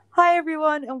Hi,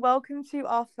 everyone, and welcome to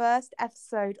our first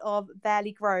episode of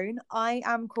Barely Grown. I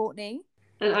am Courtney,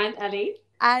 And I'm Ellie.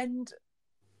 and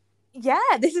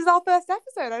this is our first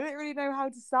episode. I don't really know how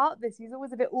to start this. It's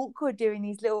always a bit awkward doing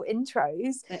these little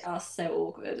intros. They are so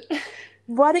awkward.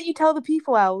 Why don't you tell the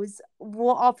people, Els,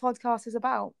 what our podcast is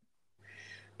about?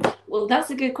 Well, that's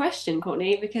a good question,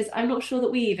 Courtney, because I'm not sure that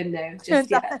we even know just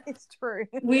That yet. is true.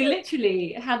 We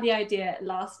literally had the idea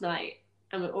last night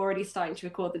and we're already starting to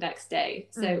record the next day.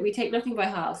 So we take nothing by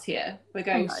halves here. We're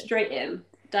going No. straight in,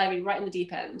 diving right in the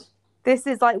deep end. This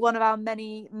is like one of our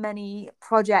many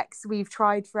projects we've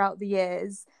tried throughout the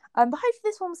years. But hopefully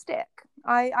this one will stick.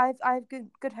 I have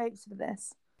good hopes for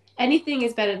this. Anything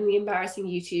is better than the embarrassing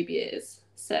YouTube years.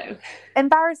 So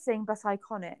Embarrassing but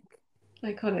iconic.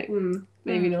 iconic.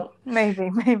 Maybe not.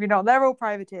 Maybe not. They're all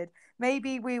privated.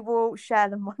 Maybe we will share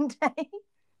them one day.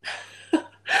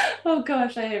 Oh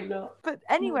gosh, I hope not. But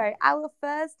anyway, our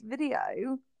first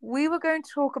video, we were going to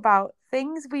talk about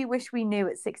things we wish we knew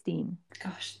at 16.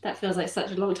 Gosh, that feels like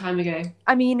such a long time ago.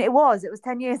 I mean, it was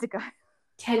 10 years ago.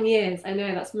 10 years. I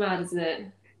know, that's mad, isn't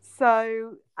it?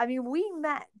 So, I mean, we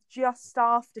met just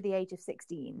after the age of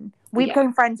 16. We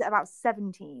became friends at about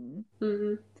 17.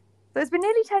 Mm-hmm. So it's been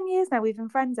nearly 10 years now we've been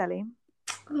friends, Ellie.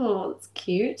 Oh, that's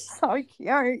cute. So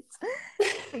cute.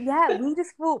 We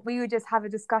just thought we would just have a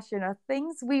discussion of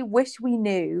things we wish we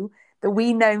knew that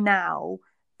we know now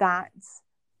that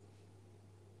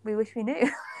we wish we knew.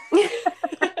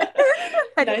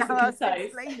 I don't know how else to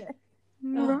explain it.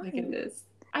 Oh my goodness.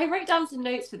 I wrote down some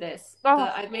notes for this,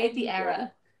 but I made the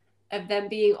error of them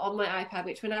being on my iPad,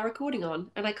 which we're now recording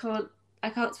on, and I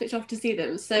can't switch off to see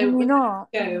them. So we're going to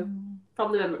go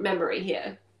from the memory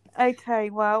here. Okay,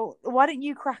 well, why don't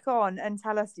you crack on and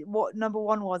tell us what number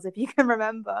one was, if you can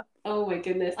remember. Oh my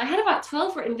goodness. I had about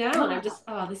 12 written down. I'm just,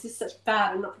 this is such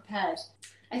bad. I'm not prepared.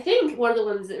 I think one of the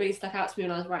ones that really stuck out to me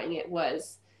when I was writing it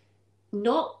was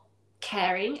not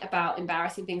caring about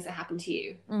embarrassing things that happened to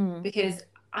you. Because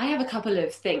I have a couple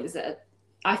of things that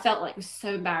I felt like was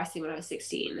so embarrassing when I was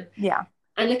 16. Yeah.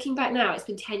 And looking back now, it's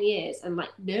been 10 years and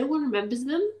like no one remembers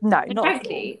them. No, and not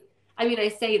frankly, I mean, I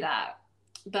say that,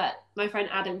 but my friend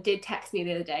Adam did text me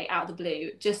the other day out of the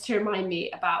blue just to remind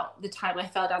me about the time I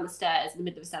fell down the stairs in the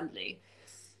middle of assembly.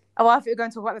 Oh, I thought you were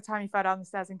going to talk about the time you fell down the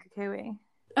stairs in Kukui.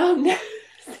 Oh, no.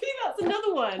 See, that's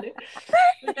another one.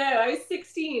 No, I was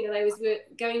 16 and I was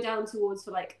going down towards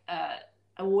for like a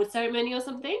award ceremony or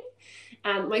something.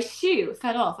 And my shoe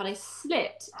fell off and I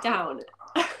slipped down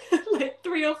like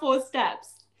 3 or 4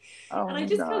 steps. And I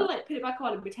just kind of like put it back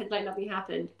on and pretend like nothing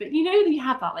happened. But you know that you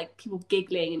have that like people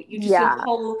giggling and you just your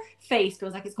whole face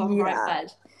feels like it's gone right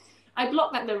bed. I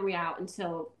blocked that memory out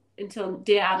until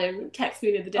dear Adam texted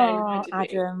me the other day. Oh,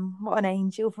 Adam, what an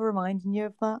angel for reminding you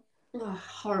of that. Oh,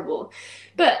 horrible.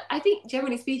 But I think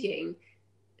generally speaking,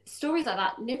 stories like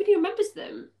that, nobody remembers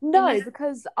them. No,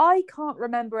 because I can't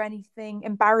remember anything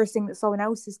embarrassing that someone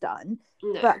else has done.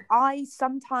 No. But I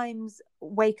sometimes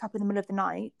wake up in the middle of the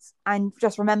night and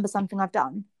just remember something I've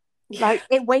done. Like,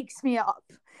 it wakes me up.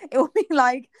 It will be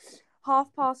like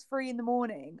 3:30 in the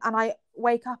morning and I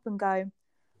wake up and go,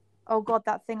 oh God,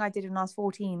 that thing I did when I was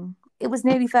 14. It was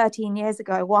nearly 13 years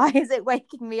ago. Why is it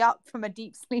waking me up from a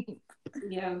deep sleep?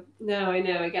 Yeah, no, I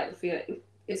know. I get the feeling.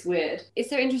 It's weird. It's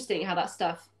so interesting how that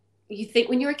stuff, you think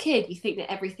when you're a kid, you think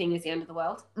that everything is the end of the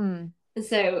world. And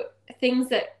so things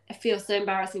that feel so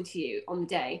embarrassing to you on the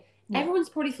day, everyone's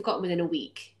probably forgotten within a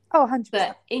week. Oh, 100%.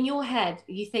 But in your head,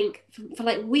 you think for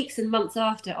like weeks and months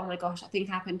after, oh my gosh, that thing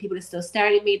happened. People are still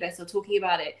staring at me. They're still talking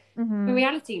about it. In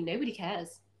reality, nobody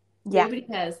cares. Yeah. Nobody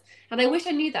cares. And I wish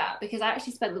I knew that because I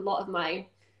actually spent a lot of my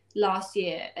last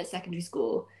year at secondary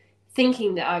school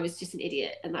thinking that I was just an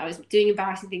idiot and that I was doing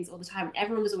embarrassing things all the time. And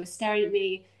everyone was always staring at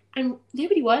me. And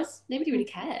nobody really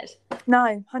cared.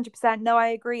 No, 100%. No, I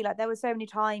agree. Like, there were so many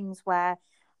times where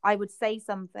I would say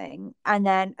something and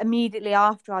then immediately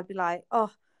after I'd be like,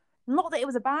 oh, not that it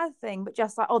was a bad thing, but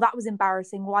just like, oh, that was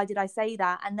embarrassing. Why did I say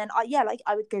that? And then I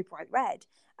would go bright red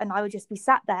and I would just be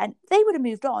sat there and they would have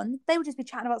moved on. They would just be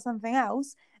chatting about something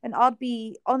else. And I'd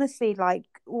be honestly like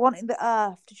wanting the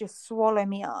earth to just swallow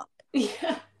me up.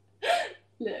 Yeah.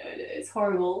 No, it's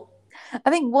horrible. I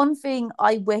think one thing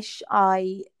I wish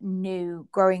I knew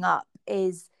growing up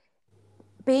is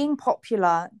being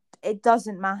popular, it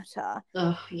doesn't matter.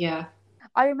 Oh, yeah.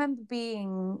 I remember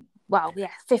being,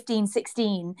 15,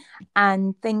 16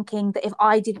 and thinking that if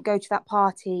I didn't go to that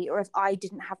party or if I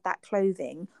didn't have that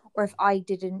clothing or if I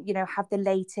didn't, have the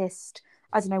latest,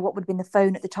 I don't know what would have been the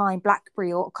phone at the time,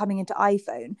 BlackBerry or coming into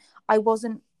iPhone, I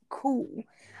wasn't cool.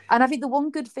 And I think the one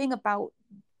good thing about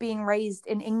being raised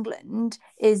in England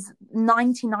is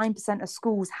 99% of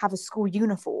schools have a school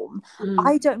uniform.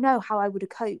 I don't know how I would have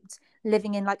coped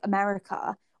living in like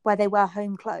America where they wear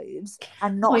home clothes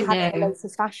and not having the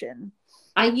latest fashion.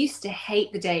 I used to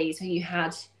hate the days when you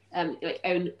had like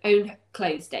own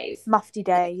clothes days. Mufti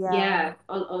day, yeah. Yeah,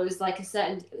 or it was like a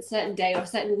certain day or a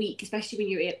certain week, especially when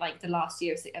you're in like the last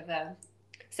year of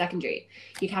secondary.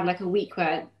 You'd have like a week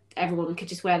where everyone could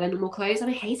just wear their normal clothes, and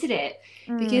I hated it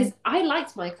because I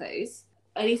liked my clothes.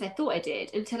 At least I thought I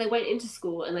did, until I went into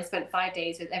school and I spent 5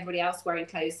 days with everybody else wearing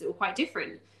clothes that were quite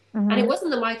different. And it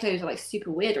wasn't that my clothes were like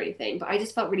super weird or anything, but I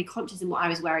just felt really conscious in what I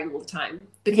was wearing all the time,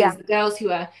 because the girls who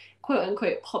were quote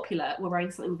unquote popular were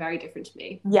wearing something very different to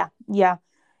me.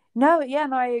 No,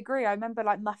 I agree. I remember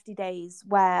like mufti days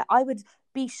where I would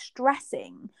be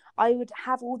stressing. I would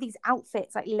have all these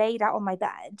outfits like laid out on my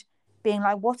bed, being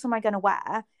like, what am I going to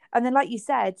wear? And then, like you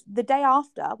said, the day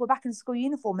after, we're back in school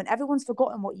uniform and everyone's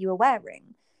forgotten what you were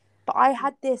wearing. But I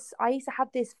used to have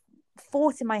this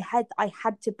thought in my head that I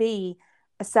had to be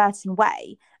a certain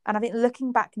way. And I think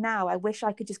looking back now, I wish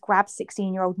I could just grab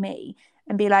 16-year-old me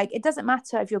and be like, it doesn't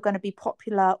matter if you're going to be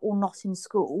popular or not in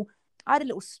school. I had a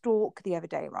little stalk the other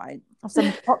day, right, of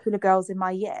some popular girls in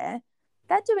my year.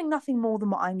 They're doing nothing more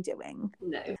than what I'm doing.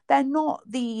 No. They're not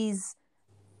these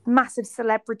massive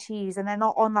celebrities and they're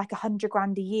not on like 100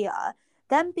 grand a year.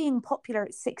 Them being popular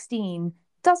at 16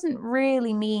 doesn't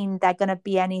really mean they're going to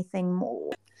be anything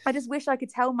more. I just wish I could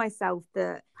tell myself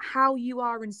that how you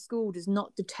are in school does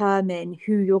not determine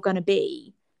who you're going to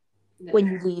be when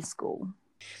you leave school.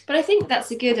 But I think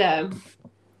that's a good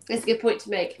point to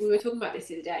make. We were talking about this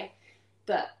the other day,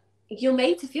 but you're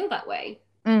made to feel that way.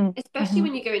 Especially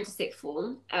when you go into sixth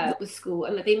form with school,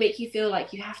 and they make you feel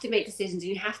like you have to make decisions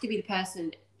and you have to be the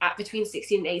person at between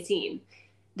 16 and 18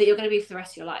 that you're going to be for the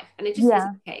rest of your life. And it just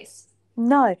isn't the case.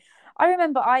 No. I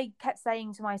remember I kept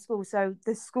saying to my school, so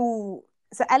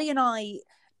Ellie and I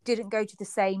didn't go to the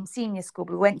same senior school,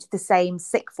 but we went to the same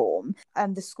sixth form.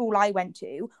 The school I went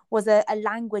to was a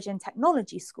language and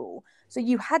technology school. So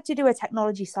you had to do a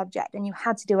technology subject and you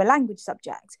had to do a language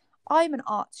subject. I'm an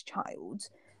arts child,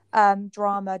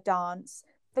 drama, dance.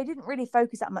 They didn't really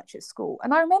focus that much at school.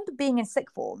 And I remember being in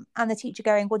sixth form and the teacher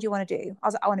going, what do you want to do? I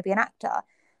was like, I want to be an actor.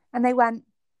 And they went,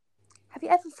 have you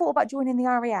ever thought about joining the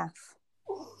RAF?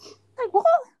 Like, what?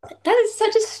 That is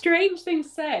such a strange thing to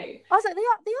say. I was like, the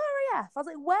RAF? I was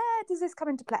like, where does this come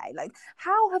into play? Like,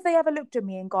 how have they ever looked at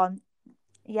me and gone,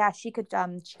 yeah, she could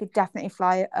definitely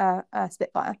fly a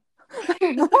Spitfire?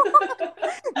 No.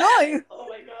 Oh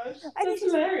my gosh. That's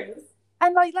hilarious.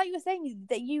 And like you were saying,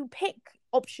 that you pick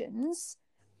options,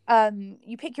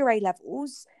 you pick your A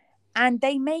levels, and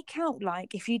they make out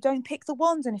like if you don't pick the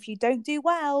ones and if you don't do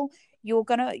well, you're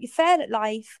fail at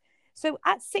life. So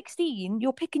at 16,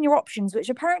 you're picking your options, which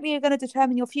apparently are going to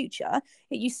determine your future,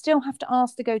 yet you still have to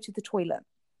ask to go to the toilet.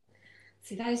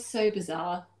 See, that is so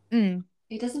bizarre.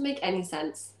 It doesn't make any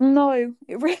sense. No,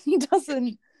 it really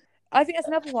doesn't. I think that's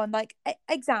another one. Like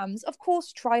exams, of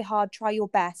course, try hard, try your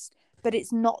best, but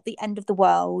it's not the end of the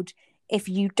world if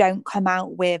you don't come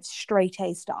out with straight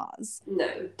A stars. No,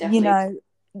 definitely. You know,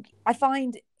 I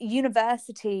find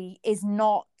university is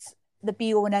not the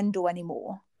be all and end all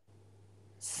anymore.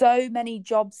 So many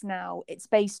jobs now, it's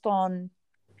based on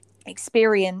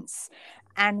experience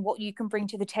and what you can bring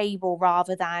to the table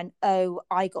rather than, oh,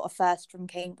 I got a first from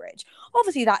Cambridge.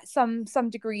 Obviously that some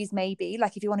degrees maybe,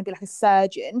 like if you want to be like a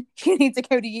surgeon, you need to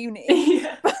go to uni.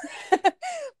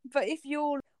 But if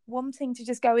you're wanting to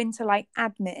just go into like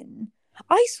admin,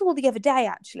 I saw the other day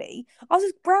actually, I was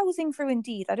just browsing through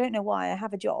Indeed. I don't know why, I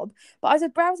have a job, but I was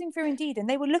browsing through Indeed and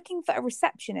they were looking for a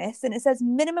receptionist and it says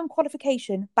minimum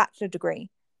qualification, bachelor degree.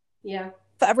 Yeah.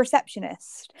 For a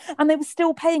receptionist. And they were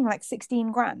still paying like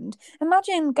 16 grand.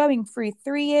 Imagine going through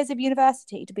 3 years of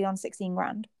university to be on 16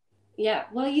 grand. Yeah,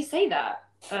 well, you say that,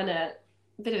 and a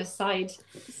bit of a side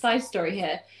story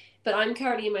here, but I'm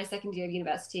currently in my second year of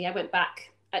university. I went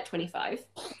back at 25.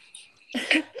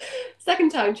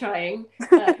 Second time trying.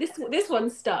 This one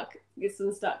stuck. This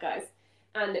one stuck, guys.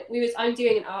 And I'm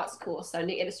doing an arts course, so I'm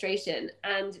doing illustration,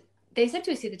 and they said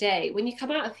to us the other day, when you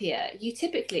come out of here, you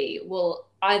typically will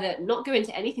either not go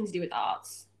into anything to do with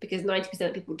arts, because 90%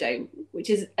 of people don't, which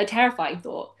is a terrifying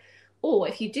thought, or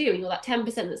if you do and you're that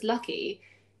 10% that's lucky,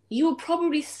 you will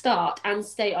probably start and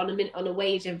stay on a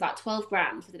wage of about 12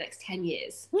 grand for the next 10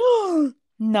 years.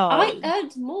 No. I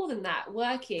earned more than that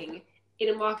working in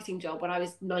a marketing job when I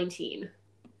was 19.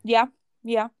 Yeah.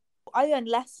 I earn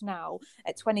less now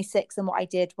at 26 than what I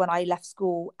did when I left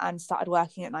school and started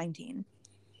working at 19.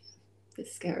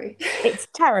 It's scary. It's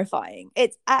terrifying.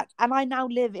 And I now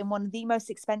live in one of the most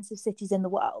expensive cities in the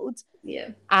world.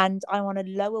 Yeah. And I'm on a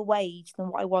lower wage than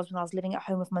what I was when I was living at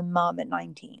home with my mum at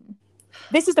 19.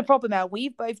 This is the problem, Elle.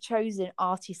 We've both chosen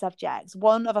arty subjects.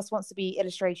 One of us wants to be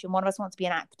illustration, one of us wants to be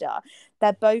an actor.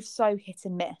 They're both so hit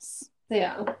and miss. They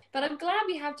are. But I'm glad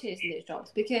we have chosen those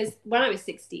jobs, because when I was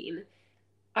 16,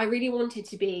 I really wanted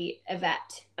to be a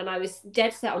vet, and I was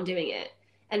dead set on doing it.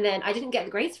 And then I didn't get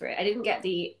the grades for it. I didn't get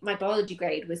my biology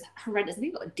grade was horrendous. I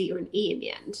think I got a D or an E in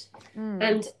the end.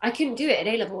 And I couldn't do it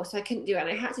at A-level, so I couldn't do it. And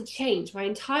I had to change my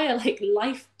entire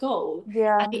life goal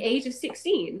at the age of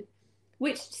 16,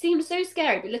 which seems so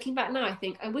scary. But looking back now, I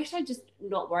think I wish I'd just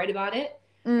not worried about it.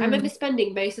 I remember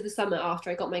spending most of the summer after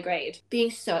I got my grade being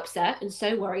so upset and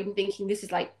so worried and thinking, this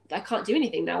is I can't do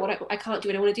anything now. I can't do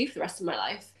what I want to do for the rest of my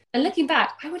life. And looking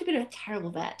back, I would have been a terrible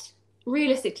vet.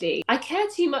 Realistically, I care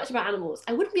too much about animals.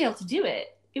 I wouldn't be able to do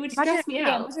it. It would stress me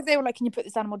out. If they were like, can you put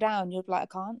this animal down? You'd be like, I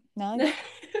can't. No.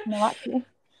 No, actually.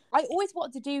 I always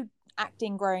wanted to do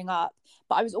acting growing up,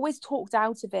 but I was always talked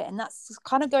out of it. And that's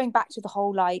kind of going back to the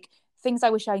whole things I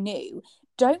wish I knew.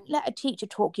 Don't let a teacher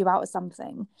talk you out of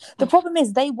something. The problem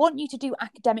is they want you to do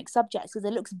academic subjects because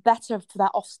it looks better for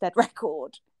that Ofsted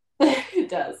record. It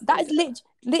does. That is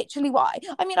literally why.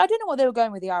 I mean, I don't know what they were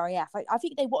going with the RAF. I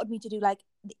think they wanted me to do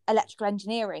electrical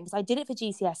engineering because I did it for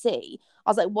GCSE.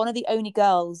 I was one of the only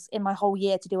girls in my whole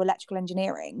year to do electrical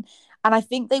engineering. And I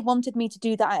think they wanted me to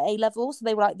do that at A-level. So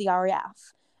they were the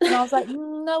RAF. And I was like,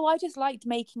 no, I just liked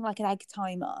making an egg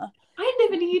timer. I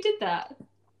never knew you did that.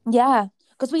 Yeah.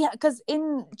 Because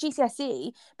in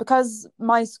GCSE, because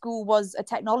my school was a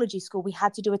technology school, we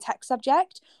had to do a tech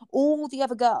subject. All the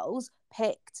other girls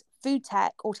picked food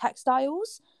tech or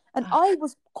textiles, and I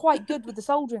was quite good with the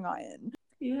soldering iron.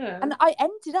 Yeah. And I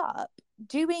ended up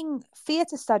doing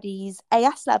theatre studies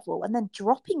AS level and then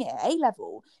dropping it at A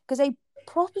level because they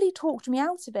properly talked me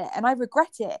out of it, and I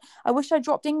regret it. I wish I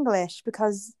dropped English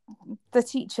because the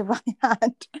teacher I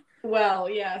had. Well,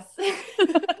 yes.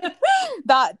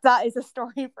 that is a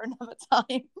story for another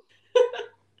time.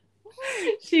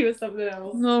 She was something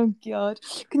else. Oh God.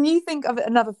 Can you think of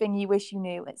another thing you wish you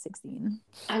knew at 16?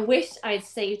 I wish I'd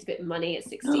saved a bit of money at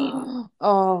 16.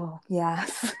 Oh,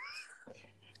 yes.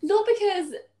 Not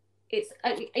because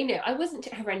I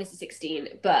wasn't horrendous at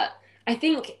 16, but I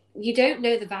think you don't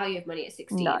know the value of money at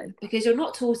 16 because you're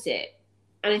not taught it.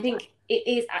 And I think it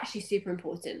is actually super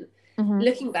important. Mm-hmm.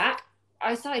 Looking back,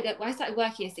 I started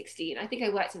working at 16. I think I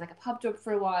worked in a pub job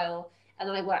for a while, and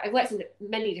then I worked in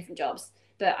many different jobs,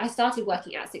 but I started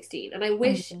working at 16, and I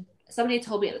wish somebody had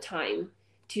told me at the time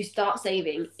to start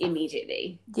saving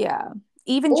immediately. Yeah.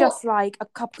 Even just a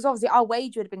couple, because obviously our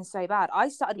wage would have been so bad. I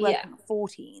started working at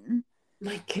 14.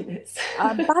 My goodness.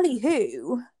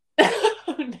 Ballyhoo.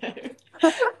 Oh no.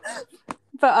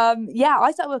 But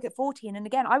I started work at 14, and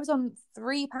again I was on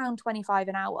 £3.25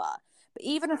 an hour. But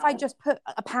even if I just put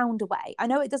 £1 away, I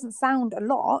know it doesn't sound a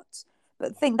lot,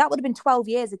 but think that would have been 12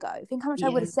 years ago. Think how much I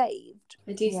would have saved.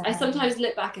 I do. Yeah. I sometimes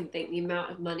look back and think the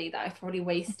amount of money that I've probably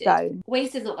wasted.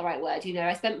 Waste is not the right word,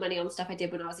 I spent money on stuff I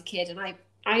did when I was a kid, and I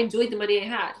enjoyed the money I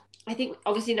had. I think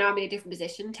obviously now I'm in a different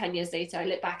position. 10 years later, I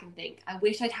look back and think I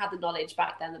wish I'd had the knowledge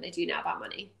back then that I do now about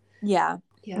money. Yeah.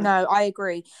 No, I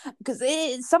agree. Because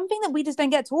it's something that we just don't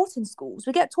get taught in schools.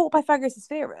 We get taught Pythagoras'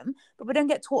 theorem, but we don't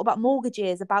get taught about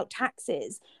mortgages, about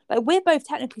taxes. We're both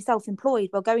technically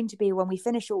self-employed. We're going to be when we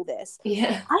finish all this.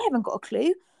 Yeah. I haven't got a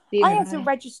clue. I had to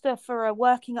register for a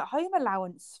working at home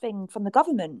allowance thing from the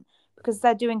government because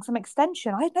they're doing some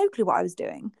extension. I had no clue what I was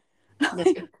doing. No.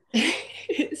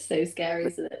 It's so scary,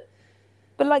 isn't it?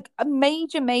 But a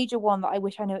major one that I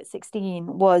wish I knew at 16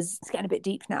 was, it's getting a bit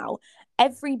deep now,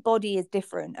 everybody is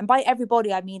different. And by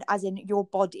everybody, I mean as in your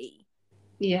body.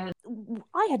 Yeah.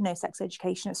 I had no sex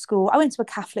education at school. I went to a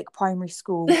Catholic primary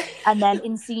school. And then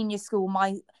in senior school,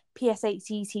 my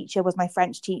PSHE teacher was my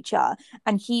French teacher.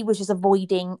 And he was just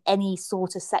avoiding any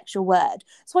sort of sexual word.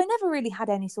 So I never really had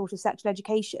any sort of sexual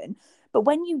education. But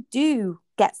when you do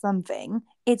get something,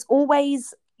 it's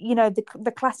always...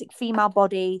 the classic female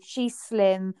body. She's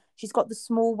slim, she's got the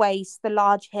small waist, the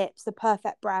large hips, the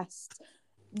perfect breasts.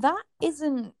 That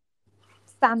isn't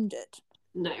standard.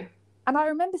 No. And I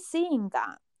remember seeing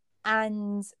that,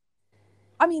 and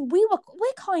I mean we're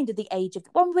kind of the age of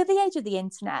we're the age of the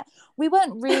internet. We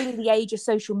weren't really the age of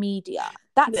social media.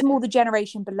 That's more the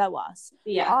generation below us.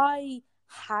 Yeah. I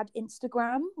had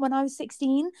Instagram when I was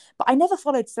 16, but I never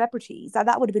followed celebrities.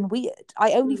 That would have been weird.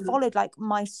 I only followed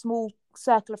my small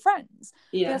circle of friends.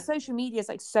 Yeah. Social media is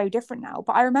so different now.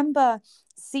 But I remember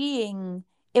seeing,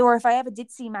 or if I ever did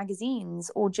see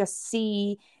magazines or just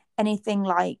see anything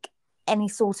any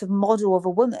sort of model of a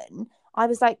woman, I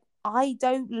was like, I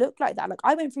don't look like that. Like,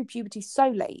 I went through puberty so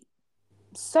late,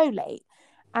 so late.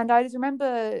 And I just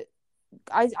remember,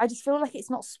 I just feel like it's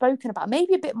not spoken about.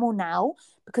 Maybe a bit more now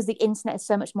because the internet is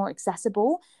so much more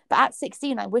accessible. But at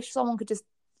 16, I wish someone could just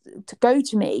to go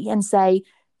to me and say,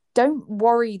 don't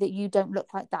worry that you don't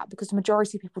look like that, because the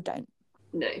majority of people don't.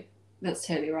 No, that's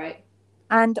totally right.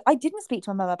 And I didn't speak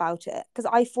to my mum about it because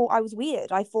I thought I was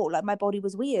weird. I thought like my body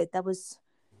was weird. There was,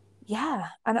 yeah.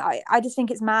 And I just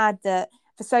think it's mad that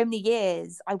for so many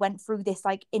years I went through this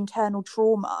like internal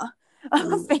trauma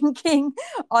of thinking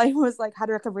I was like, had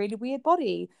like a really weird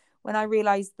body, when I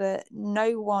realized that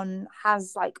no one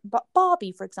has like, but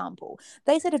Barbie, for example,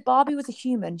 they said if Barbie was a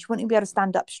human, she wouldn't be able to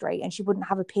stand up straight and she wouldn't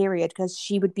have a period because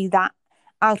she would be that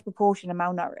out of proportion and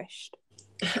malnourished.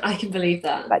 I can believe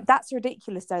that. Like, that's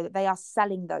ridiculous, though, that they are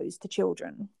selling those to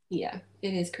children. Yeah,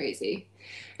 it is crazy.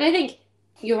 And I think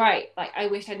you're right. Like, I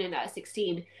wish I knew that at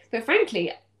 16. But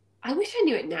frankly, I wish I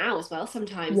knew it now as well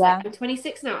sometimes. Yeah. Like, I'm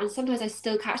 26 now, and sometimes I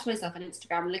still catch myself on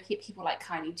Instagram looking at people like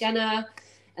Kylie Jenner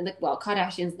and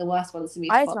Kardashians are the worst ones for me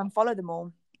to I had to unfollow them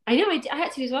all. I know, I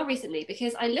had to as well recently,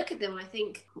 because I look at them and I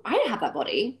think, I don't have that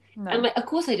body. No. And like, of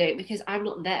course I don't, because I'm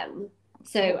not them.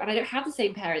 So, and I don't have the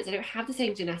same parents. I don't have the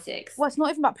same genetics. Well, it's not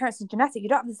even about parents and genetics. You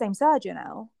don't have the same surgeon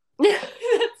now.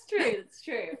 That's true. That's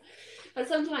true. But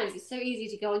sometimes it's so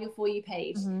easy to go on your For You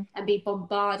page and be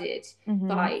bombarded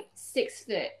by 6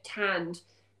 foot, tanned,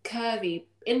 curvy,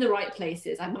 in the right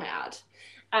places, I might add,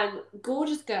 and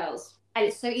gorgeous girls. And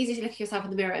it's so easy to look at yourself in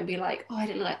the mirror and be like, oh, I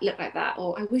don't look like that.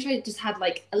 Or I wish I just had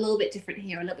like a little bit different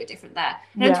here, a little bit different there.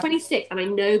 And I'm 26 and I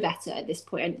know better at this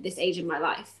point, at this age in my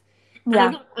life. And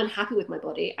I'm not unhappy with my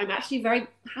body. I'm actually very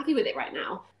happy with it right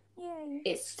now. Yay.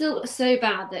 It's still so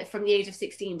bad that from the age of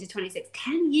 16 to 26,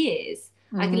 10 years,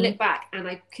 I can look back and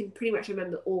I can pretty much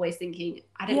remember always thinking,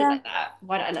 I don't look like that.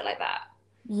 Why don't I look like that?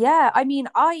 Yeah, I mean,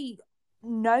 I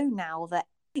know now that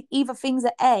either things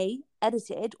are A,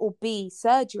 edited, or B,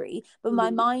 surgery, but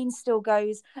my mind still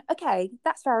goes, okay,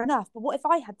 that's fair enough. But what if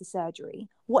I had the surgery?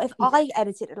 What if I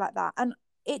edited it like that? And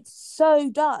it's so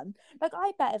done. Like,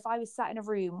 I bet if I was sat in a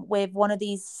room with one of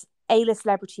these A-list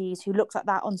celebrities who looks like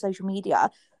that on social media,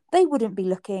 they wouldn't be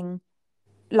looking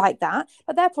like that.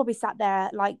 But they're probably sat there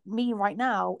like me right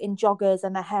now in joggers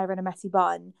and their hair in a messy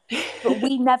bun. But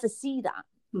we never see that.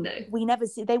 No. We never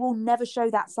see, they will never show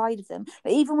that side of them.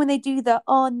 But even when they do the,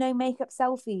 oh, no makeup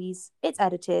selfies, it's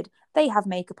edited. They have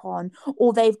makeup on,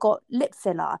 or they've got lip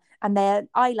filler and their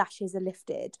eyelashes are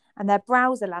lifted and their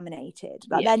brows are laminated.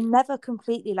 Like, they're never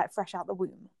completely like fresh out the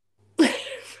womb.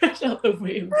 Fresh out the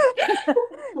womb.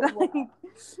 Like,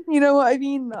 you know what I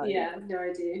mean? Though? Yeah, no,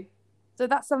 I do. So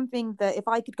that's something that if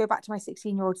I could go back to my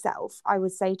 16-year-old self, I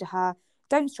would say to her,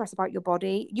 don't stress about your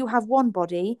body. You have one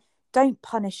body. Don't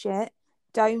punish it.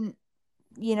 Don't,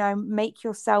 make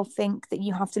yourself think that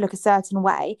you have to look a certain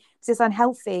way, because it's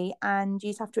unhealthy, and you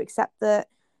just have to accept that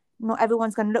not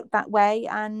everyone's going to look that way,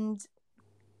 and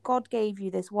God gave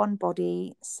you this one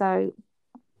body, so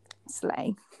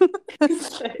slay.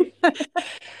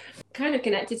 Kind of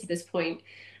connected to this point,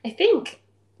 I think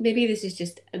maybe this is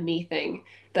just a me thing,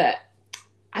 but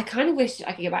I kind of wish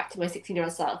I could go back to my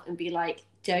 16-year-old self and be like,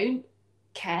 don't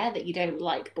care that you don't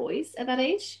like boys at that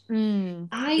age.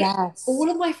 All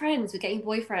of my friends were getting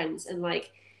boyfriends and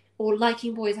like, or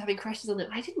liking boys, having crushes on them.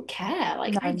 I didn't care.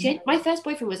 Like, my first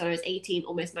boyfriend was when I was 18,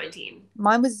 almost 19.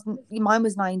 Mine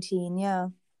was 19. Yeah.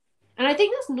 And I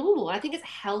think that's normal. I think it's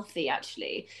healthy,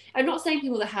 actually. I'm not saying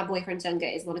people that have boyfriends younger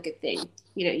is not a good thing.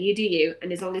 You do you,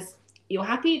 and as long as you're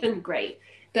happy, then great.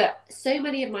 But so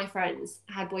many of my friends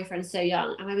had boyfriends so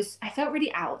young, and I felt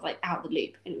really out of the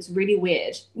loop, and it was really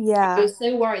weird. Yeah. I was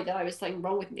so worried that I was something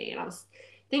wrong with me, and I was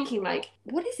thinking like,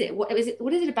 what is it? What is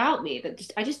it about me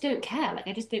that I just don't care? Like,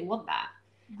 I just don't want that.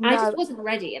 And I just wasn't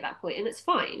ready at that point, and it's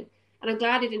fine. And I'm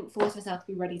glad I didn't force myself to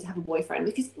be ready to have a boyfriend,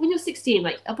 because when you're 16,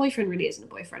 like, a boyfriend really isn't a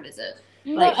boyfriend, is it?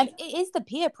 No, and it is the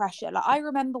peer pressure. Like, I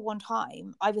remember one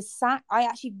time I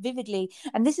actually vividly,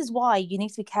 and this is why you need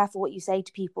to be careful what you say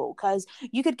to people, because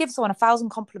you could give someone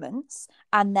 1,000 compliments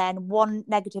and then one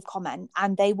negative comment,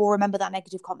 and they will remember that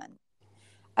negative comment.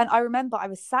 And I remember I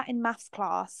was sat in maths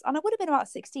class, and I would have been about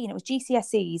 16. It was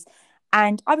GCSEs.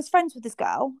 And I was friends with this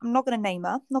girl. I'm not going to name her.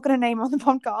 I'm not going to name her on the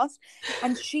podcast.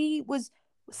 And she was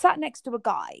sat next to a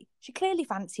guy. She clearly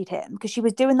fancied him, because she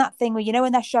was doing that thing where,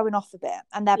 when they're showing off a bit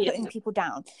and they're putting people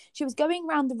down. She was going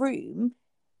around the room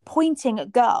pointing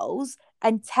at girls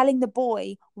and telling the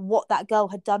boy what that girl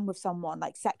had done with someone,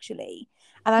 like, sexually.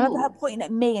 And I remember her pointing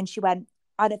at me, and she went,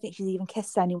 I don't think she's even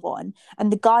kissed anyone. And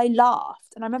the guy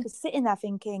laughed. And I remember sitting there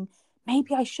thinking,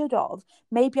 maybe I should have.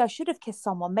 Maybe I should have kissed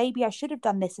someone. Maybe I should have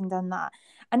done this and done that.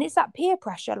 And it's that peer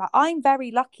pressure. Like, I'm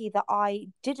very lucky that I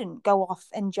didn't go off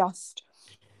and just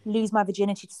lose my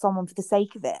virginity to someone for the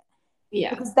sake of it.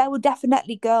 Yeah. Because there were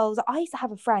definitely girls. I used to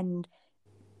have a friend.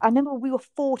 I remember we were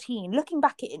 14. Looking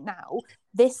back at it now,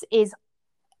 this is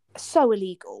so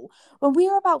illegal. When we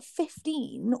were about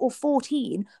 15 or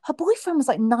 14, her boyfriend was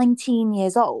like 19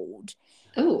 years old.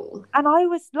 Oh. And I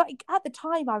was like, at the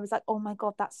time, I was like, oh my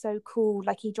God, that's so cool.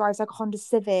 Like, he drives like a Honda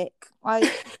Civic.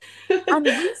 And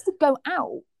we used to go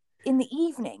out in the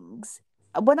evenings.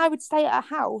 When I would stay at a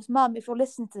house, Mum, if you're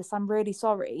listening to this, I'm really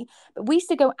sorry. But we used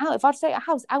to go out, if I'd stay at a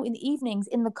house, out in the evenings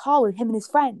in the car with him and his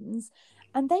friends.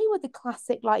 And they were the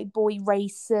classic, like, boy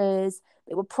racers.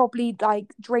 They were probably,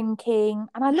 like, drinking.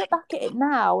 And I look back at it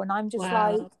now and I'm just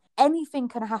Wow. like, anything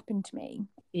can happen to me.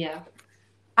 Yeah.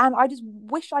 And I just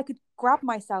wish I could grab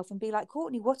myself and be like,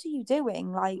 Courtney, what are you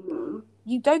doing? Like,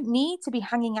 you don't need to be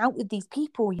hanging out with these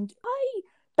people. I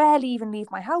barely even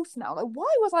leave my house now. Like,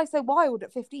 why was I so wild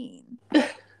at 15?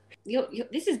 You're,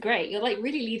 this is great. You're like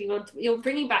really leading on to, you're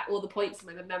bringing back all the points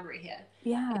in my memory here.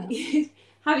 Yeah.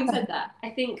 Having said that, I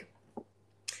think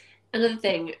another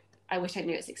thing I wish I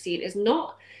knew at 16 is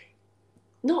not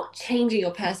changing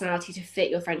your personality to fit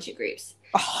your friendship groups.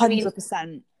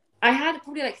 100%. I had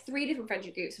probably like 3 different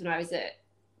friendship groups when I was at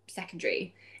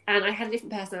secondary, and I had a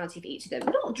different personality for each of them.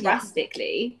 Not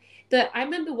drastically, but I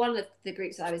remember one of the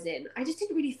groups that I was in, I just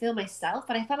didn't really feel myself,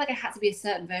 and I felt like I had to be a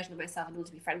certain version of myself in order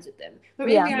to be friends with them.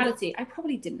 But in reality, I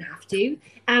probably didn't have to.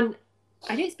 And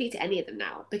I don't speak to any of them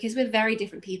now because we're very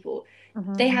different people.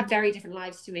 Mm-hmm. They have very different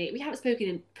lives to me. We haven't spoken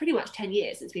in pretty much 10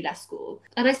 years since we left school.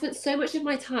 And I spent so much of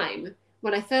my time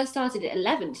when I first started at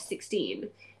 11 to 16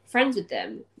 friends with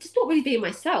them, just not really being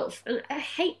myself. And I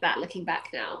hate that looking back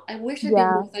now. I wish I'd been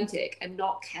more authentic and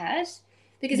not cared.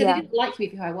 Because if they didn't like me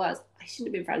for who I was, I shouldn't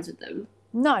have been friends with them.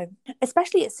 No,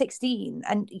 especially at 16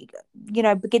 and, you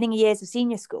know, beginning years of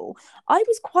senior school, I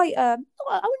was quite, I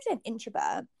wouldn't say an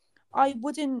introvert. I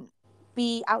wouldn't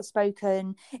be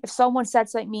outspoken. If someone said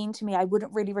something mean to me, I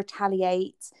wouldn't really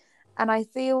retaliate. And I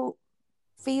feel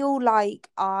like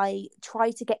I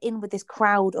try to get in with this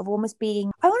crowd of almost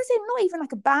being, I want to say not even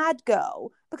like a bad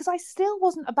girl, because I still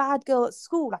wasn't a bad girl at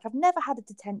school. Like, I've never had a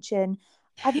detention.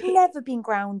 I've never been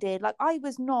grounded. Like, I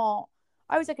was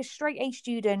like a straight A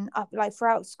student up like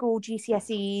throughout school,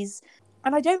 GCSEs.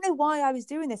 And I don't know why I was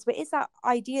doing this, but it's that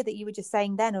idea that you were just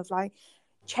saying then of like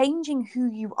changing who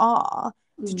you are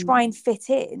to try and fit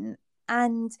in.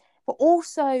 But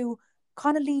also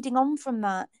kind of leading on from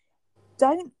that,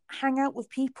 don't hang out with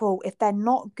people if they're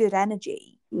not good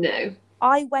energy. No.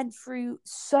 I went through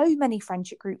so many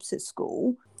friendship groups at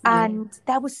school, and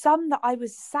there was some that I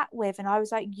was sat with and I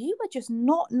was like, you are just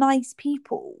not nice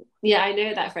people. Yeah, I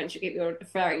know that friendship group you're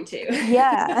referring to.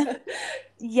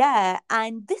 Yeah.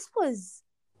 And this was,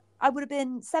 I would have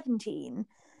been 17.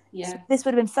 Yeah. So this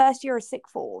would have been first year of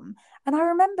sixth form. And I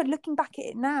remember looking back at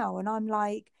it now and I'm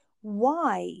like,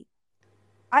 why?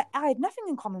 I had nothing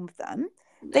in common with them.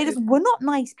 They just were not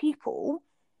nice people.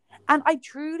 And I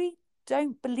truly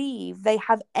don't believe they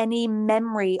have any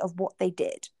memory of what they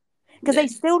did. Because they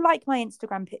still like my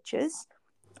Instagram pictures.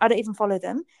 I don't even follow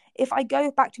them. If I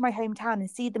go back to my hometown and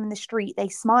see them in the street, they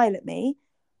smile at me.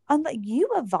 I'm like, you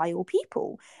are vile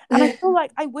people. And I feel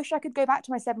like I wish I could go back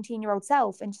to my 17-year-old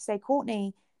self and just say,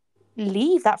 Courtney,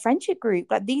 leave that friendship group.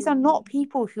 Like, these are not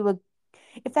people who are,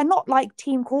 if they're not like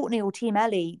Team Courtney or Team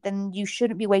Ellie, then you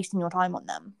shouldn't be wasting your time on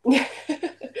them.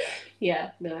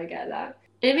 Yeah, no, I get that.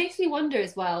 And it makes me wonder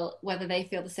as well whether they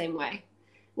feel the same way,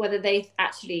 whether they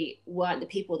actually weren't the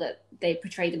people that they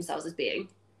portrayed themselves as being.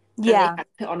 They had to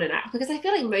put on an act. Because I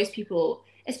feel like most people,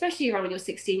 especially around when you're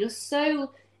 16, you're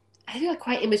so, I feel like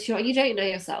quite immature. You don't know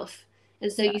yourself.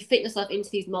 And so you fit yourself into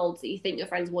these molds that you think your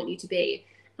friends want you to be.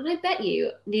 And I bet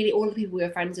you nearly all the people we were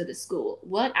friends with at school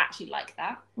weren't actually like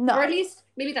that. No. Or at least,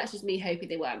 maybe that's just me hoping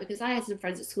they weren't. Because I had some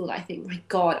friends at school that I think, my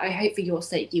God, I hope for your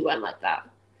sake you weren't like that.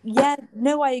 Yeah,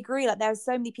 no, I agree. Like, there's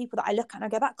so many people that I look at and I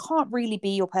go, that can't really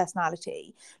be your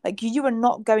personality. Like, you are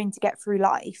not going to get through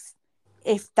life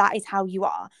if that is how you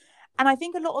are. And I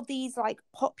think a lot of these like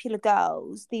popular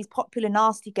girls, these popular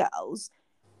nasty girls,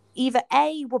 either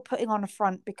A, were putting on a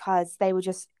front because they were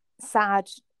just sad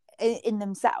in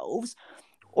themselves,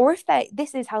 or if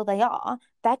this is how they are,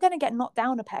 they're going to get knocked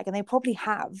down a peg, and they probably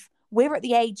have. We're at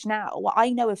the age now where I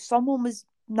know if someone was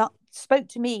not spoke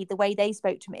to me the way they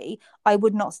spoke to me, I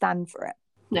would not stand for it.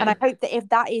 No. And I hope that if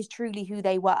that is truly who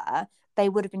they were, they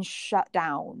would have been shut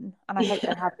down. And I hope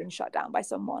they have been shut down by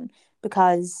someone,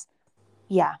 because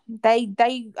they are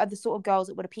the sort of girls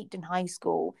that would have peaked in high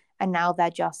school and now they're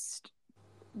just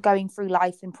going through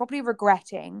life and probably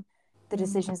regretting the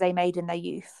decisions they made in their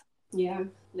youth. Yeah,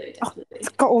 no, definitely. It's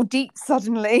got all deep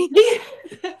suddenly. These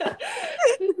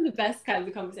are the best kinds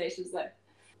of conversations, though.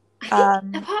 I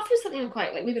think, apart from something I'm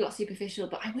quite, like, maybe not superficial,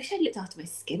 but I wish I'd looked after my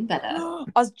skin better. I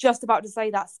was just about to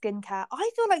say that, skincare. I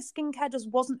feel like skincare just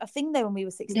wasn't a thing though when we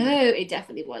were 16. No, it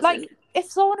definitely wasn't. Like,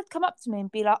 if someone had come up to me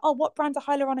and be like, oh, what brand of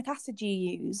hyaluronic acid do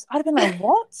you use? I'd have been like,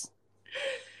 what?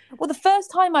 Well, the first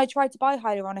time I tried to buy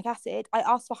hyaluronic acid, I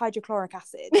asked for hydrochloric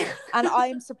acid. And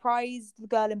I'm surprised the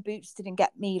girl in Boots didn't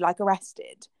get me, like,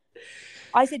 arrested.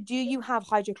 I said, do you have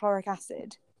hydrochloric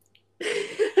acid?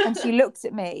 And she looked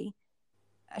at me.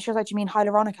 She was like, do you mean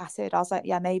hyaluronic acid? I was like,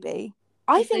 yeah, maybe.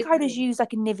 I think I just used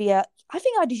like a Nivea. I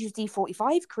think I just used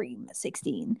D45 cream at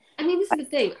 16. I mean, this is the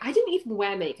thing. I didn't even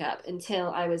wear makeup until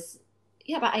I was,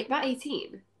 about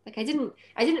 18. Like, I didn't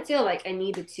feel like I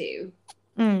needed to.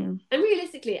 And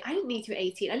realistically, I didn't need to at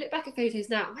 18. I look back at photos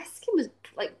now. My skin was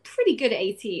like pretty good at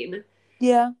 18.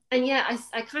 Yeah. And yeah,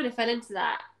 I kind of fell into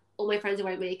that. All my friends are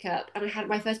wearing makeup, and I had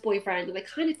my first boyfriend, and I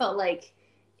kind of felt like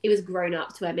it was grown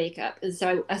up to wear makeup, and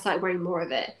so I started wearing more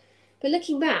of it. But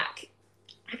looking back,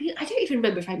 I mean, I don't even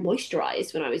remember if I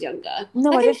moisturised when I was younger.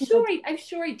 No, like, I'm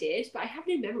sure I did, but I have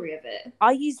no memory of it.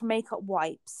 I used makeup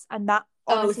wipes, and that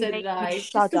honestly makes me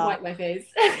shudder. Just to wipe my face.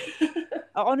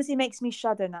 It honestly makes me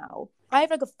shudder now. I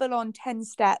have like a full-on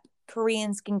 10-step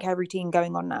Korean skincare routine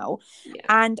going on now. Yeah.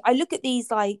 And I look at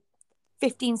these like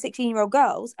 15, 16-year-old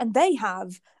girls, and they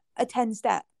have a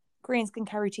 10-step Korean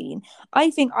skincare routine. I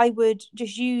think I would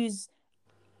just use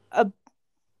a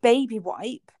baby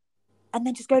wipe and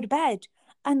then just go to bed.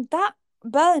 And that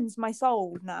burns my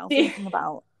soul now, thinking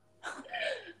about.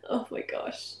 Oh my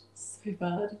gosh, so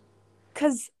bad.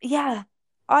 Because, yeah,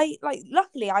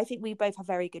 luckily, I think we both have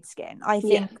very good skin. I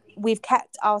think we've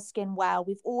kept our skin well.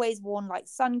 We've always worn, like,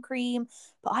 sun cream.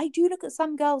 But I do look at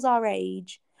some girls our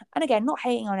age. And again, not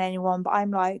hating on anyone, but I'm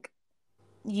like,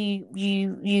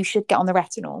 you should get on the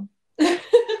retinol.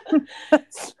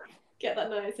 Get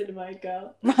that niacinamide,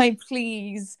 girl. Right,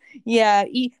 please. Yeah,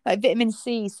 eat like vitamin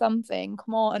C, something.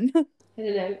 Come on. I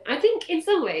don't know. I think in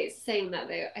some ways, saying that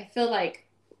though, I feel like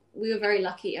we were very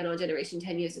lucky in our generation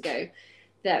 10 years ago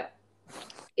that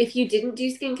if you didn't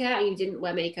do skincare and you didn't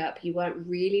wear makeup, you weren't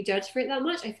really judged for it that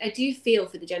much. I do feel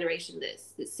for the generation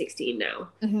that's 16 now.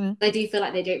 I do feel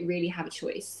like they don't really have a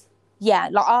choice. Yeah,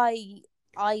 like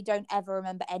I don't ever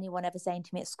remember anyone ever saying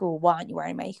to me at school, why aren't you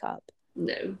wearing makeup?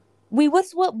 No. We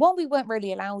weren't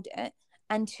really allowed it,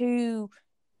 and two,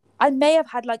 I may have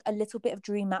had like a little bit of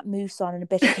Dream Matte mousse on and a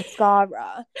bit of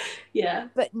mascara. Yeah.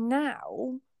 But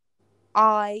now,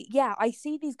 I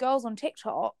see these girls on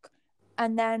TikTok,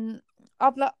 and then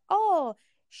I'll be like, oh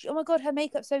my god, her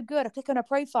makeup's so good. I click on her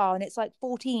profile and it's like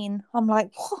 14. I'm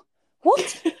like,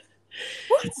 what?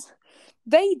 What?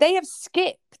 They have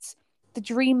skipped the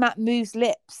Dream Matte mousse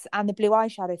lips and the blue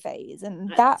eyeshadow phase,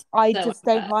 and I just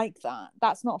don't like that.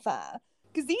 That's not fair,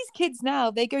 because these kids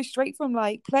now, they go straight from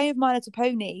like playing with My Little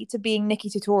Pony to being Nikki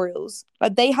tutorials.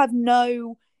 Like, they have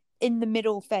no in the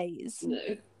middle phase. No.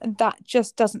 And that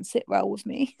just doesn't sit well with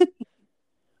me.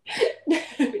 No,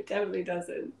 it definitely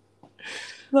doesn't.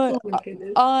 Like, oh my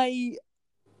goodness. I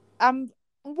am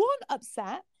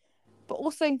upset, but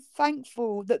also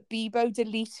thankful that Bebo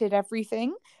deleted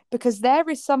everything, because there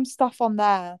is some stuff on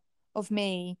there of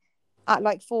me at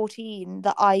like 14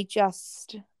 that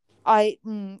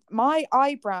my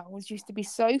eyebrows used to be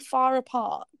so far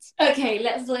apart. Okay,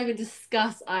 let's not even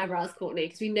discuss eyebrows, Courtney,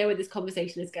 because we know where this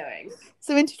conversation is going.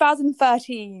 So in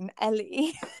 2013,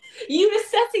 Ellie, you were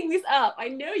setting this up. I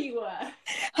know you were.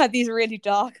 Had these really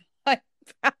dark eyebrows.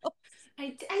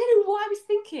 I don't know what I was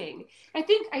thinking. I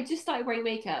think I just started wearing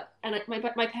makeup, and my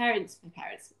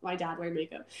dad wearing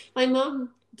makeup. My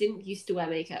mum didn't used to wear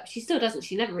makeup. She still doesn't.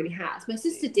 She never really has. My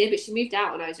sister did, but she moved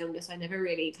out when I was younger, so I never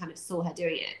really kind of saw her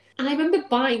doing it. And I remember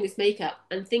buying this makeup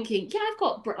and thinking, yeah, I've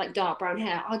got like dark brown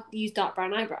hair. I'll use dark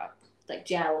brown eyebrow, like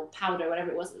gel or powder, whatever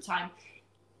it was at the time.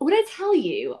 When I tell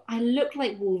you, I looked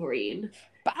like Wolverine.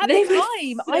 But at the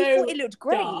time, I thought it looked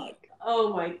great. Dark.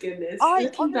 Oh my goodness. I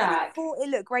honestly thought it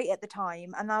looked great at the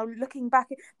time. And now looking back,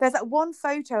 there's that one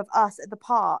photo of us at the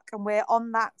park and we're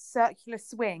on that circular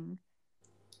swing.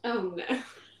 Oh no.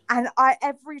 And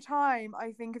every time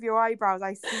I think of your eyebrows,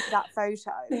 I see that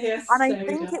photo. Yes, and I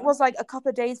think it was like a couple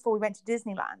of days before we went to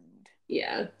Disneyland.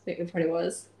 Yeah, I think it probably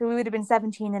was. So we would have been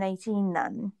 17 and 18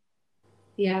 then.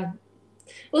 Yeah.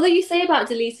 Although you say about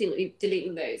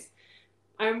deleting those,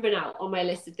 I remember now on my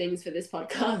list of things for this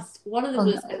podcast, one of them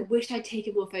was I wish I'd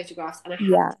taken more photographs and I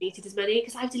hadn't deleted as many,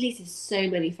 because I've deleted so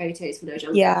many photos when I was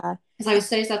younger. Yeah. Because I was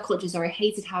so self-conscious, or I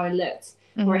hated how I looked,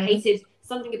 or I hated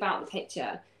something about the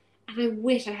picture. And I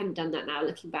wish I hadn't done that now,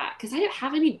 looking back, because I don't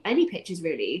have any pictures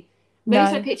really. Most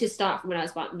of my No. pictures start from when I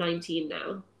was about 19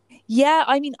 now. Yeah,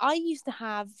 I mean, I used to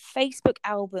have Facebook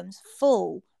albums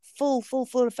full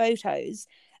of photos.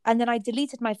 And then I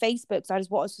deleted my Facebook, so I just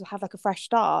wanted to have like a fresh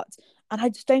start. And I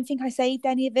just don't think I saved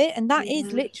any of it. And that is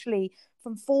Yeah. literally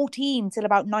from 14 till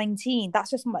about 19.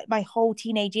 That's just my whole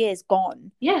teenage years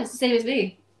gone. Yeah, it's the same as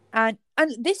me. And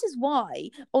this is why,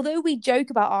 although we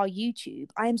joke about our YouTube,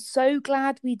 I am so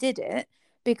glad we did it,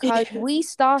 because we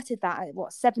started that at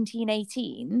what, 17,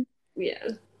 18, Yeah.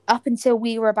 up until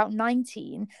we were about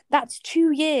 19. That's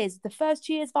 2 years. The first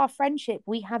 2 years of our friendship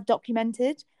we have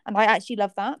documented, and I actually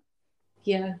love that.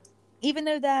 Yeah. Even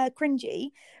though they're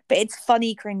cringy, but it's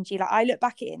funny cringy. Like, I look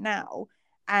back at it now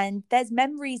and there's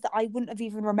memories that I wouldn't have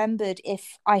even remembered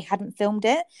if I hadn't filmed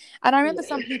it. And I remember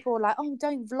some people were like, oh,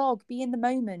 don't vlog, be in the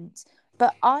moment.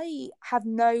 But I have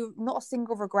not a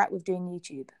single regret with doing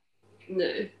YouTube.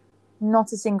 No.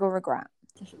 Not a single regret.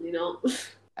 Definitely not.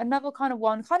 Another kind of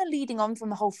leading on from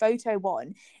the whole photo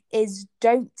one, is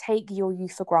don't take your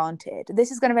youth for granted. This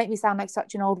is going to make me sound like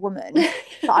such an old woman,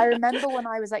 but I remember when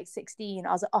I was like 16,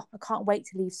 I was like, oh, I can't wait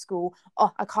to leave school.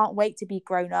 Oh, I can't wait to be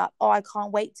grown up. Oh, I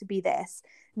can't wait to be this.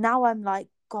 Now I'm like,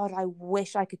 God, I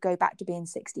wish I could go back to being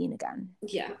 16 again.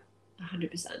 Yeah,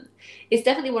 100%. It's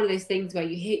definitely one of those things where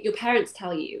you hear your parents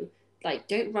tell you, like,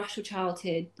 don't rush your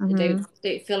childhood. Don't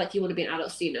feel like you want to be an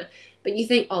adult sooner. But you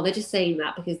think, oh, they're just saying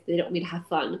that because they don't want me to have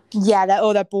fun. Yeah,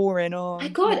 they're boring. My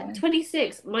God,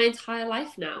 26. My entire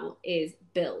life now is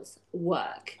bills,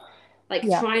 work, like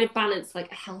trying to balance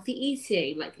like healthy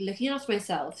eating, like looking after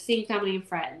myself, seeing family and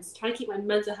friends, trying to keep my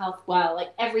mental health well,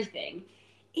 like everything.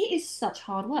 It is such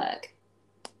hard work.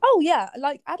 Oh yeah,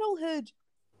 like adulthood.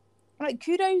 Like,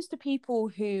 kudos to people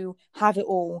who have it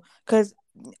all, because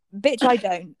bitch, I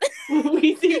don't.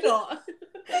 We do not.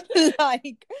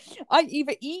 Like, I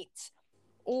either eat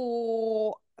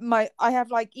or I have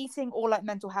like eating or like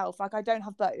mental health. Like, I don't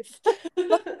have both.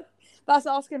 That's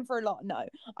asking for a lot. No,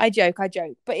 I joke.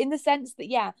 But in the sense that,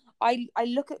 yeah, I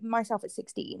look at myself at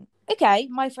 16. Okay,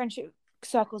 my friendship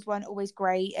circles weren't always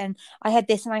great, and I had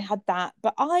this and I had that,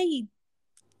 but I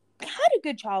had a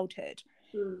good childhood.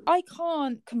 I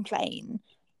can't complain.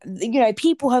 You know,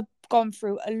 people have gone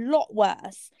through a lot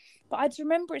worse, but I just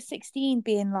remember at 16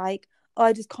 being like, oh,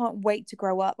 I just can't wait to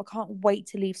grow up. I can't wait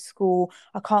to leave school.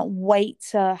 I can't wait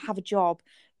to have a job.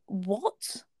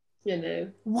 What? You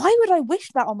know. Why would I wish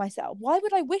that on myself? Why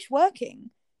would I wish working?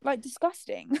 Like,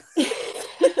 disgusting.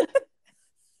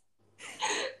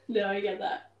 No, I get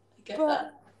that.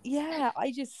 But yeah,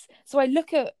 so I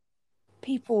look at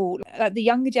people like the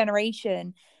younger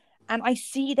generation, and I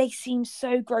see they seem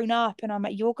so grown up, and I'm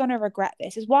like, you're gonna regret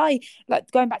this. Is why,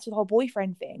 like, going back to the whole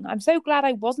boyfriend thing, I'm so glad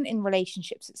I wasn't in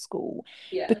relationships at school.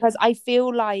 Because I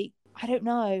feel like, I don't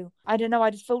know, I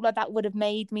just feel like that would have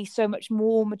made me so much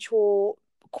more mature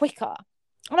quicker.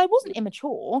 And I wasn't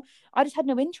immature, I just had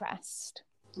no interest.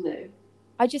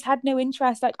 I just had no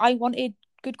interest. Like, I wanted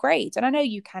good grades, and I know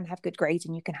you can have good grades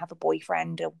and you can have a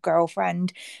boyfriend or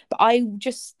girlfriend, but I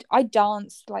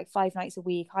danced like 5 nights a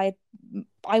week.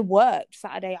 I worked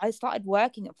Saturday. I started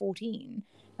working at 14,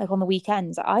 like on the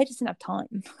weekends. I just didn't have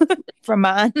time for a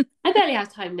man. I barely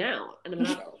have time now, and I'm an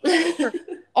adult.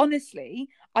 Honestly,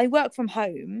 I work from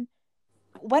home.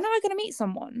 When am I going to meet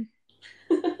someone?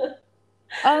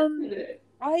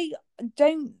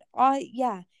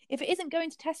 If it isn't going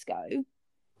to Tesco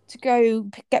to go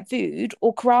get food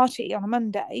or karate on a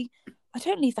Monday, I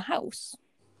don't leave the house.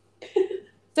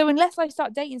 So unless I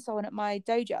start dating someone at my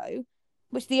dojo,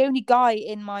 which the only guy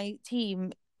in my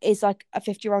team is like a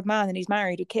 50-year-old man and he's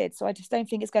married with kids, so I just don't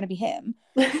think it's going to be him.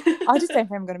 I just don't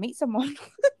think I'm going to meet someone.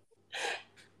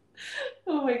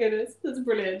 Oh my goodness, that's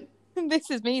brilliant. This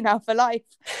is me now for life.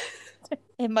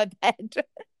 In my bed.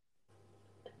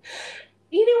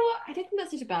 You know what? I don't think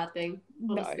that's such a bad thing,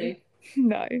 honestly.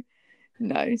 No.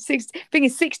 Thing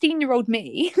is, 16-year-old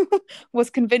me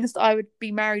was convinced I would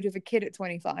be married with a kid at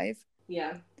 25.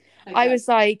 Yeah. Okay. I was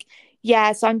like,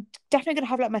 yeah, so I'm definitely going to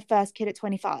have like my first kid at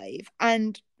 25.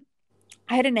 And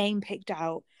I had a name picked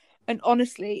out. And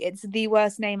honestly, it's the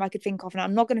worst name I could think of. And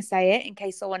I'm not going to say it in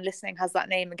case someone listening has that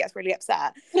name and gets really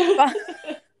upset. But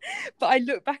I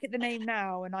look back at the name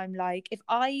now and I'm like, if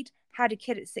I'd had a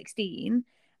kid at 16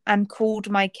 and called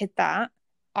my kid that,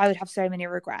 I would have so many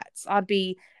regrets. I'd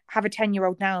have a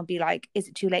 10-year-old now and be like, is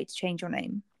it too late to change your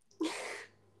name?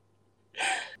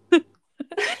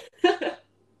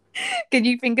 Can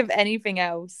you think of anything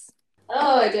else?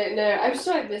 Oh, I don't know. I'm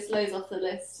sure I've missed loads off the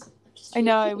list. I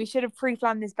know, we should have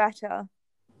pre-planned this better.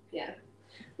 Yeah.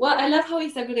 Well, I love how we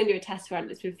said we're going to do a test run.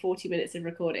 It's been 40 minutes of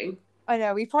recording. I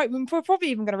know, we're probably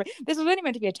even going to... This was only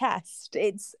meant to be a test.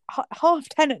 It's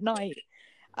 10:30 at night.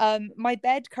 My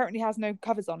bed currently has no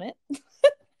covers on it.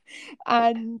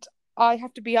 And I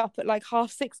have to be up at like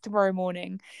 6:30 tomorrow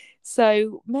morning.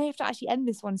 So may have to actually end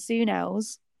this one soon,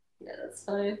 Els. Yeah, that's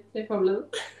fine. No problem.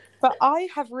 But I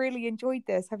have really enjoyed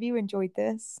this. Have you enjoyed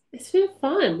this? It's been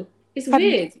fun. It's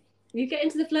weird. You get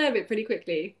into the flow of it pretty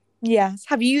quickly. Yes.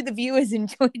 Have you, the viewers,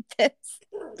 enjoyed this?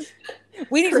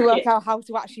 We need to work out how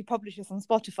to actually publish this on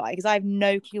Spotify because I have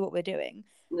no clue what we're doing.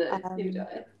 No, neither do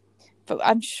I. But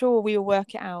I'm sure we will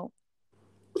work it out.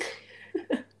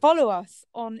 Follow us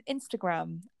on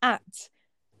Instagram at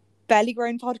Barely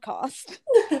Grown Podcast.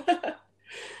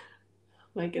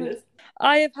 My goodness.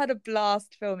 I have had a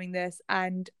blast filming this,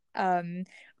 and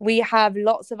we have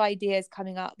lots of ideas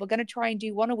coming up. We're going to try and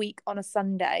do one a week on a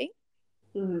Sunday.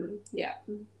 Yeah.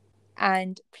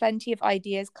 And plenty of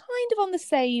ideas kind of on the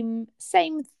same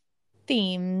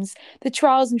themes, the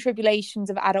trials and tribulations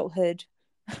of adulthood.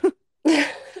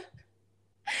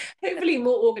 Hopefully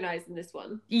more organised than this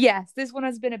one. Yes, this one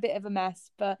has been a bit of a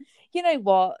mess, but you know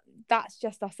what? That's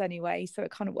just us anyway, so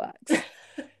it kind of works.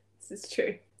 This is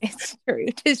true. It's true.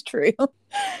 It is true.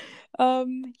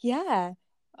 Yeah.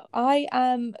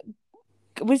 We're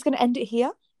just going to end it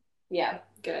here. Yeah,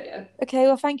 good idea. Okay,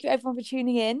 well, thank you everyone for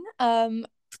tuning in.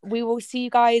 We will see you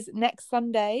guys next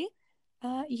Sunday.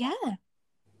 Yeah.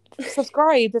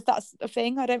 Subscribe if that's a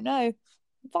thing. I don't know.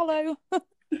 Follow.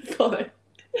 Follow.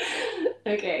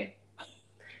 Okay.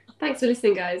 Thanks for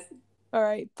listening, guys. All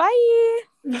right. Bye.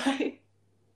 Bye.